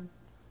entered,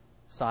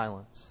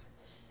 silence.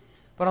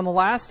 But on the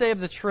last day of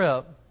the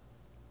trip,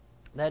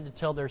 they had to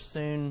tell their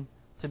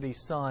soon-to-be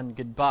son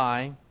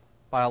goodbye.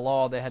 By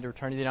law, they had to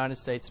return to the United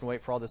States and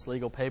wait for all this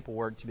legal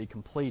paperwork to be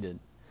completed.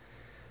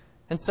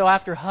 And so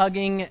after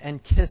hugging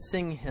and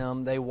kissing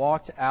him, they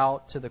walked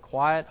out to the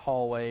quiet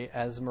hallway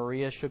as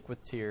Maria shook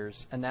with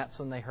tears, and that's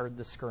when they heard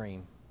the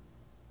scream.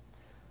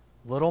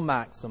 Little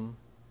Maxim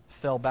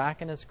fell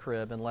back in his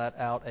crib and let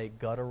out a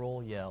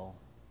guttural yell.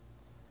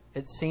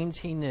 It seemed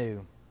he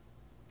knew,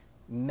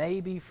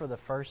 maybe for the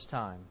first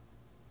time,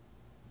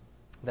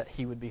 that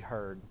he would be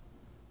heard.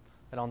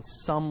 That on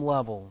some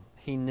level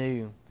he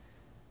knew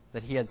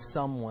that he had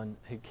someone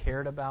who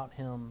cared about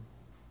him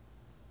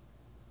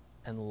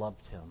and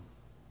loved him.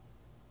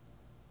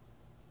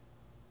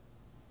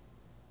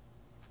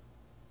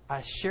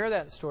 I share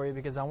that story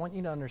because I want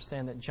you to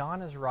understand that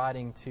John is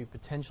writing to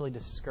potentially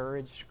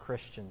discouraged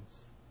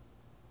Christians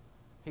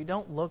who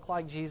don't look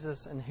like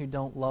Jesus and who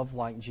don't love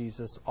like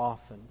Jesus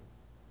often,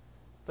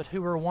 but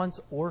who were once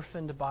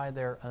orphaned by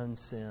their own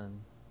sin.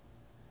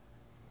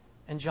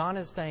 And John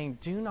is saying,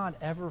 do not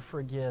ever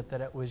forget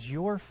that it was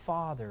your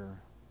Father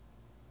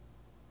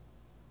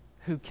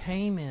who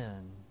came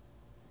in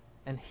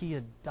and He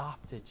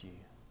adopted you.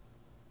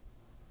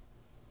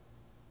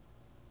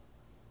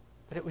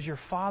 But it was your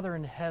Father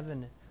in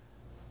heaven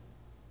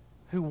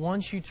who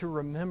wants you to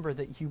remember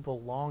that you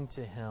belong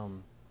to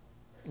Him,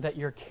 that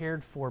you're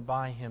cared for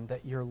by Him,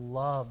 that you're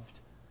loved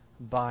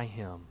by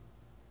Him.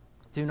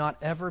 Do not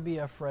ever be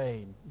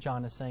afraid,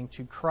 John is saying,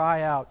 to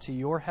cry out to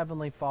your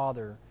Heavenly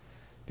Father,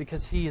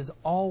 because He is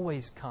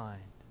always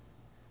kind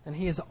and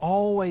He is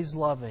always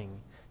loving,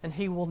 and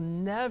He will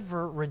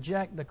never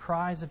reject the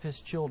cries of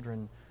His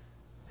children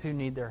who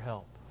need their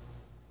help.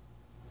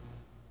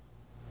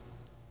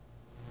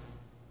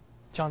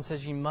 John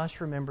says you must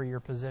remember your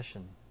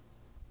position,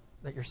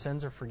 that your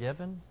sins are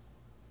forgiven,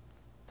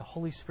 the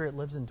Holy Spirit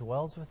lives and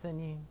dwells within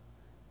you,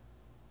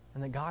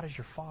 and that God is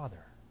your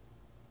Father.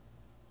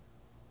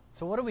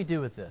 So what do we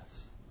do with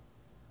this?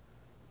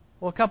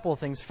 Well, a couple of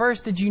things.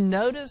 First, did you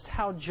notice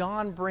how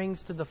John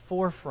brings to the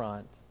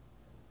forefront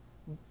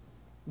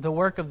the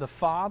work of the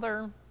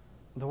Father,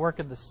 the work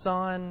of the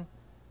Son,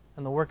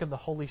 and the work of the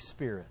Holy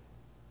Spirit?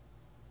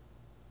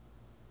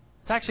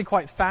 It's actually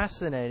quite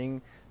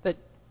fascinating that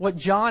what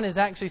John is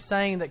actually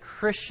saying that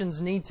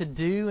Christians need to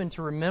do and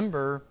to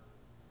remember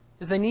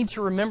is they need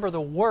to remember the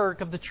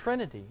work of the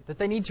Trinity, that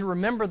they need to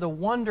remember the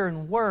wonder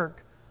and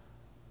work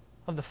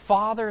of the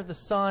Father, the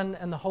Son,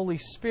 and the Holy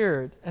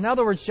Spirit. In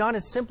other words, John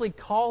is simply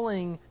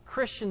calling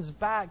Christians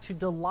back to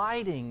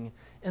delighting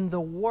in the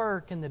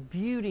work and the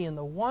beauty and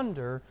the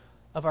wonder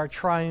of our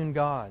triune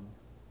God.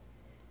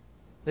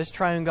 This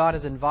triune God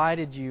has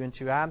invited you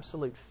into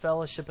absolute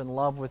fellowship and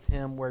love with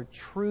Him, where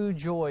true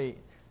joy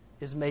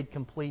is made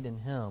complete in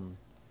Him.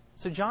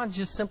 So John's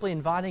just simply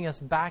inviting us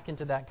back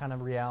into that kind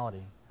of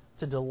reality,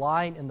 to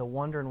delight in the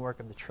wonder and work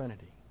of the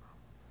Trinity.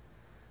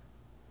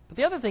 But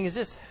the other thing is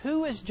this: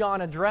 who is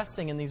John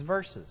addressing in these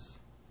verses?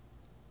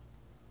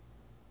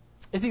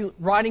 Is he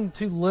writing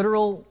to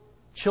literal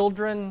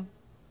children,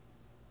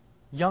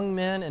 young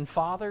men, and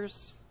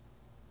fathers?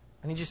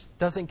 And he just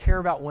doesn't care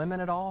about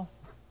women at all?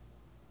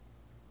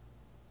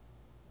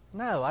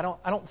 No, I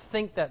don't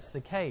think that's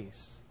the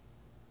case.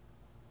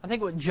 I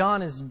think what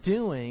John is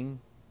doing,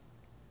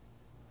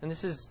 and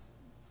this is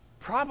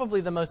probably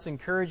the most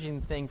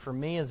encouraging thing for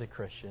me as a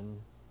Christian,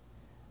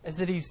 is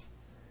that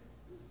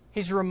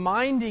he's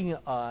reminding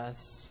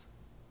us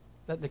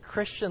that the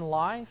Christian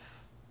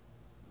life,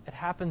 it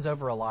happens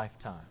over a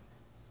lifetime.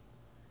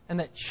 And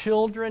that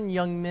children,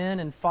 young men,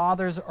 and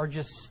fathers are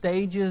just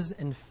stages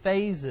and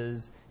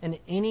phases in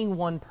any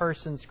one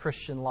person's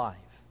Christian life.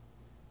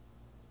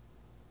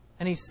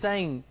 And he's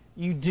saying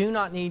you do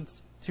not need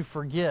to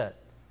forget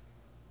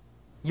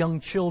young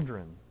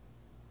children,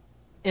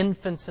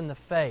 infants in the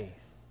faith,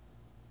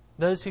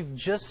 those who've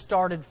just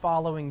started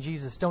following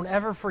Jesus. Don't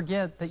ever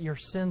forget that your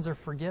sins are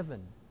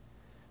forgiven,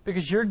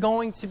 because you're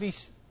going to be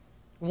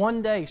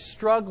one day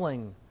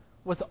struggling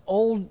with the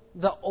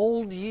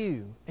old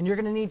you, and you're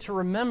going to need to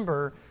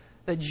remember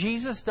that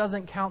Jesus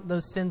doesn't count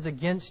those sins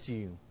against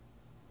you,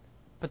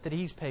 but that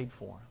He's paid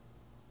for them.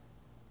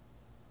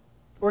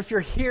 Or if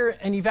you're here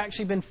and you've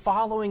actually been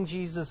following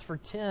Jesus for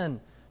 10,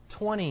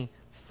 20,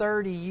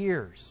 30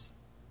 years.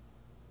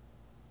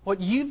 What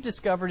you've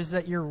discovered is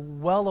that you're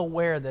well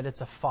aware that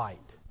it's a fight,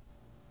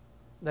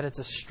 that it's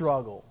a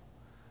struggle,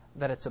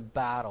 that it's a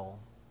battle.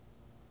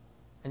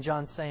 And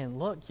John's saying,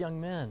 look, young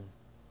men,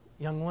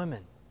 young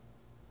women,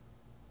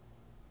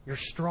 you're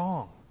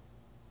strong.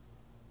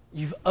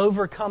 You've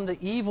overcome the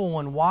evil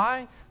one.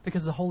 Why?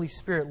 Because the Holy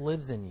Spirit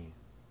lives in you.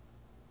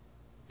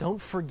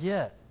 Don't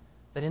forget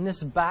that in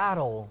this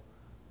battle,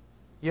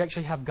 you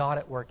actually have God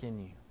at work in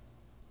you.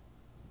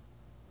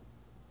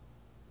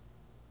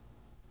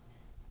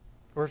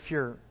 Or if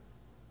you're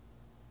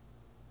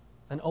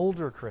an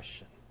older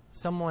Christian,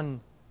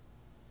 someone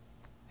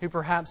who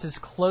perhaps is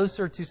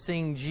closer to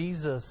seeing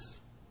Jesus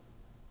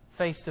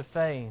face to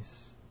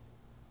face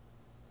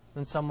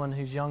than someone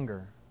who's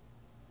younger,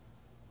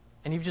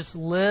 and you've just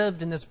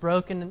lived in this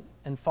broken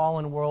and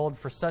fallen world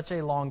for such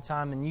a long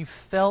time, and you've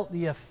felt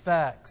the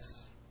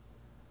effects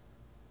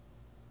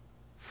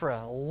for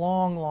a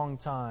long, long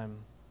time,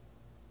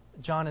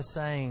 John is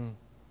saying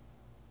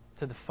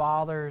to the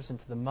fathers and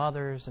to the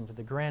mothers and to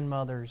the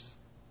grandmothers,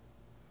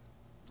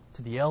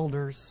 to the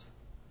elders,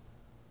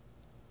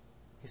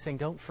 he's saying,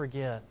 don't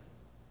forget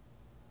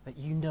that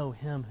you know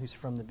Him who's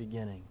from the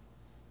beginning.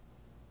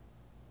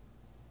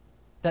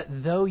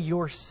 That though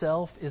your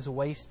self is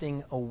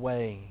wasting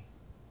away,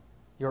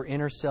 your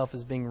inner self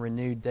is being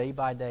renewed day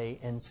by day,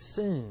 and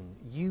soon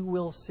you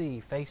will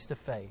see face to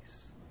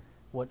face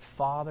what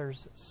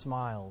Father's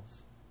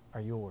smiles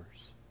are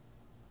yours.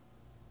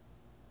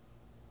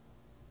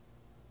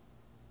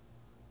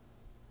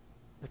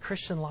 The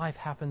Christian life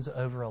happens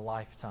over a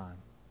lifetime.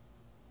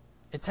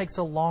 It takes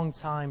a long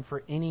time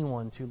for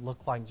anyone to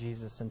look like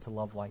Jesus and to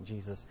love like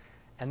Jesus.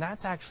 And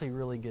that's actually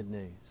really good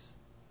news,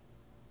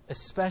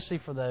 especially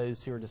for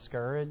those who are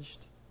discouraged,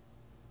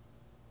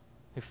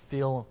 who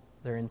feel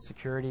their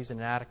insecurities and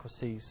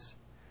inadequacies.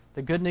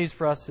 The good news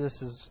for us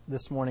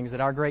this morning is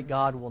that our great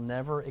God will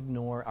never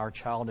ignore our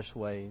childish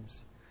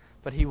ways,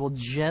 but He will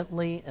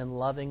gently and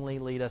lovingly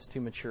lead us to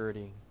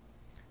maturity.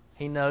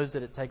 He knows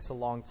that it takes a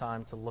long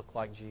time to look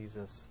like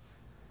Jesus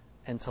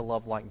and to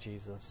love like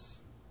Jesus.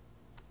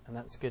 And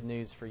that's good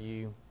news for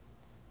you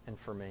and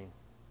for me.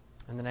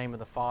 In the name of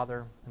the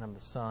Father, and of the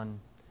Son,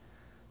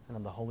 and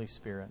of the Holy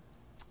Spirit.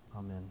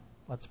 Amen.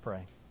 Let's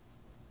pray.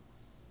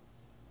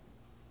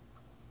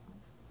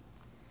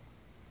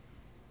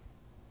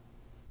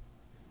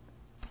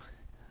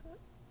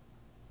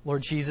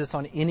 Lord Jesus,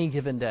 on any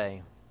given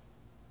day,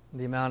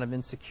 the amount of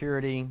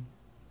insecurity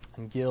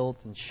and guilt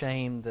and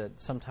shame that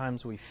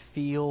sometimes we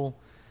feel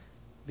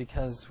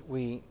because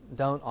we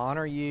don't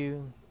honor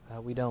You,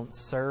 we don't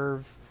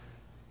serve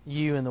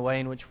You in the way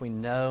in which we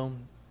know,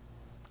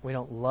 we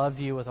don't love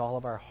You with all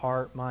of our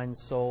heart, mind,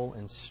 soul,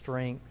 and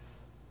strength.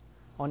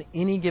 On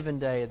any given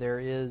day, there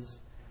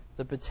is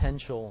the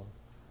potential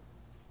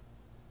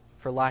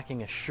for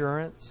lacking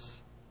assurance,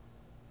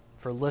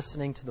 for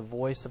listening to the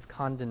voice of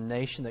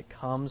condemnation that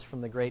comes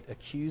from the great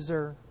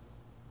accuser.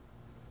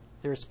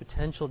 There's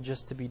potential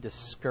just to be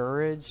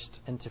discouraged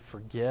and to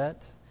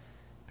forget,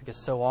 because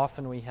so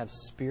often we have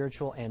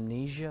spiritual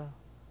amnesia.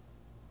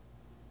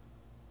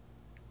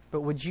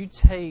 But would You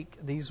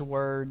take these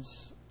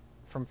words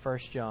from 1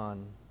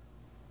 John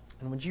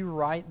and would You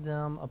write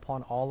them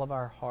upon all of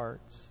our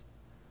hearts,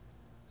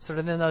 so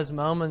that in those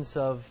moments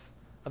of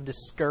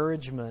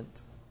discouragement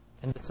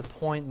and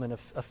disappointment,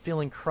 of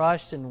feeling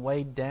crushed and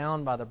weighed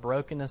down by the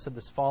brokenness of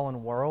this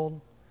fallen world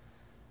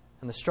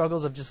and the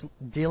struggles of just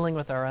dealing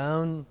with our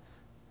own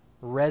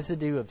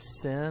residue of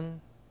sin,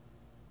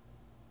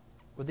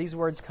 would these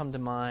words come to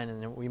mind,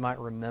 and that we might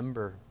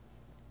remember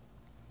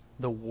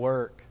the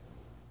work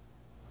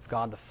of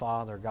God the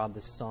Father, God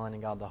the Son,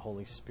 and God the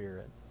Holy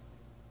Spirit.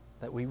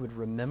 That we would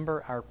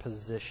remember our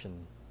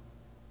position,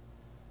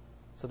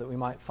 so that we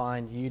might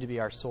find You to be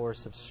our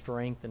source of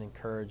strength and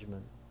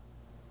encouragement,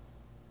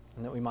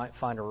 and that we might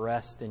find a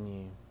rest in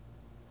You.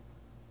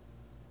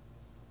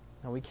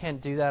 Now, we can't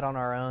do that on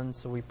our own,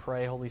 so we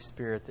pray, Holy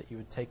Spirit, that You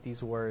would take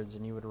these words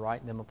and You would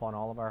write them upon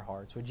all of our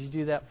hearts. Would You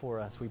do that for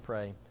us, we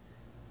pray,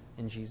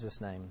 in Jesus'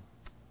 name.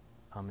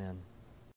 Amen.